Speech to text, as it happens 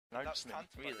announcement,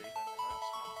 really.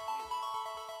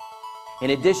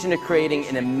 In addition to creating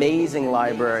an amazing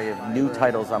library of new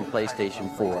titles on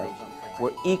PlayStation 4,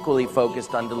 we're equally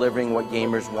focused on delivering what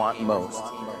gamers want most,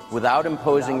 without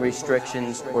imposing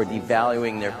restrictions or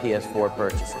devaluing their PS4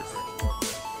 purchases.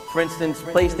 For instance,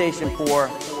 PlayStation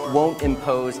 4 won't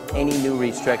impose any new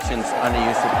restrictions on the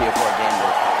use of PS4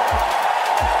 gamers.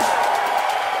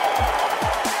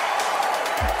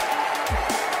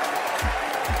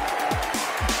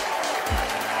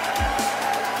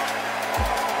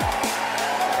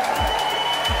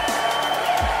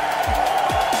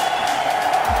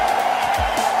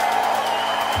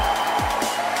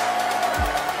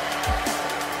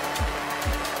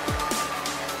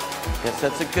 Guess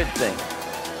that's a good thing.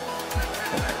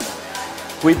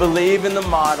 We believe in the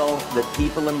model that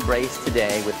people embrace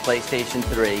today with PlayStation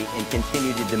 3 and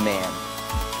continue to demand.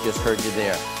 Just heard you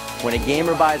there. When a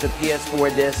gamer buys a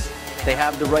PS4 disc, they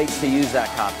have the rights to use that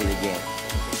copy of the game.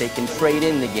 They can trade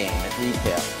in the game at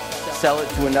retail, sell it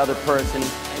to another person,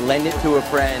 lend it to a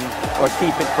friend, or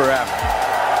keep it forever.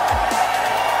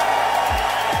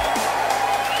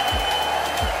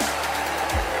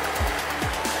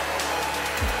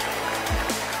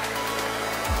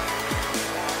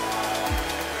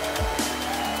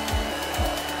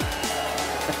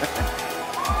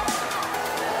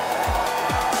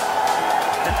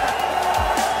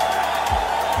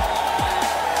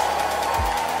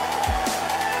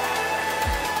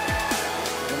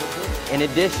 In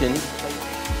addition,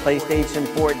 PlayStation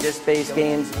 4 disc-based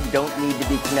games don't need to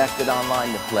be connected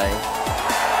online to play.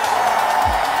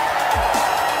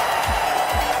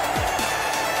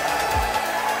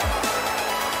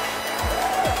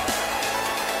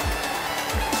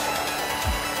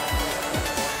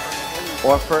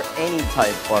 Or for any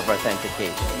type of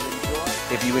authentication.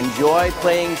 If you enjoy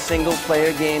playing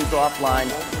single-player games offline,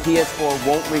 PS4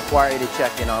 won't require you to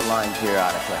check in online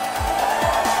periodically.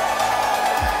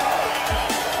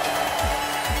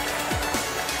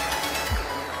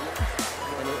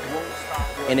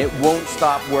 And it won't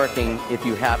stop working if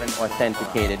you haven't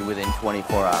authenticated within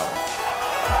 24 hours.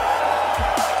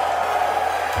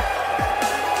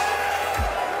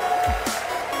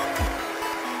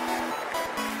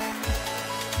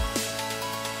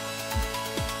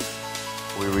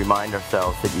 We remind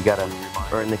ourselves that you gotta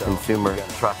earn the consumer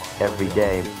trust every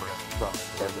day.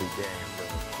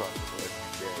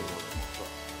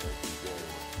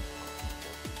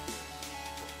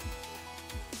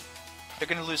 They're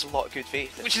going to lose a lot of good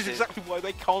faith. Which is exactly why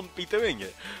they can't be doing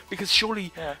it. Because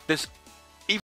surely there's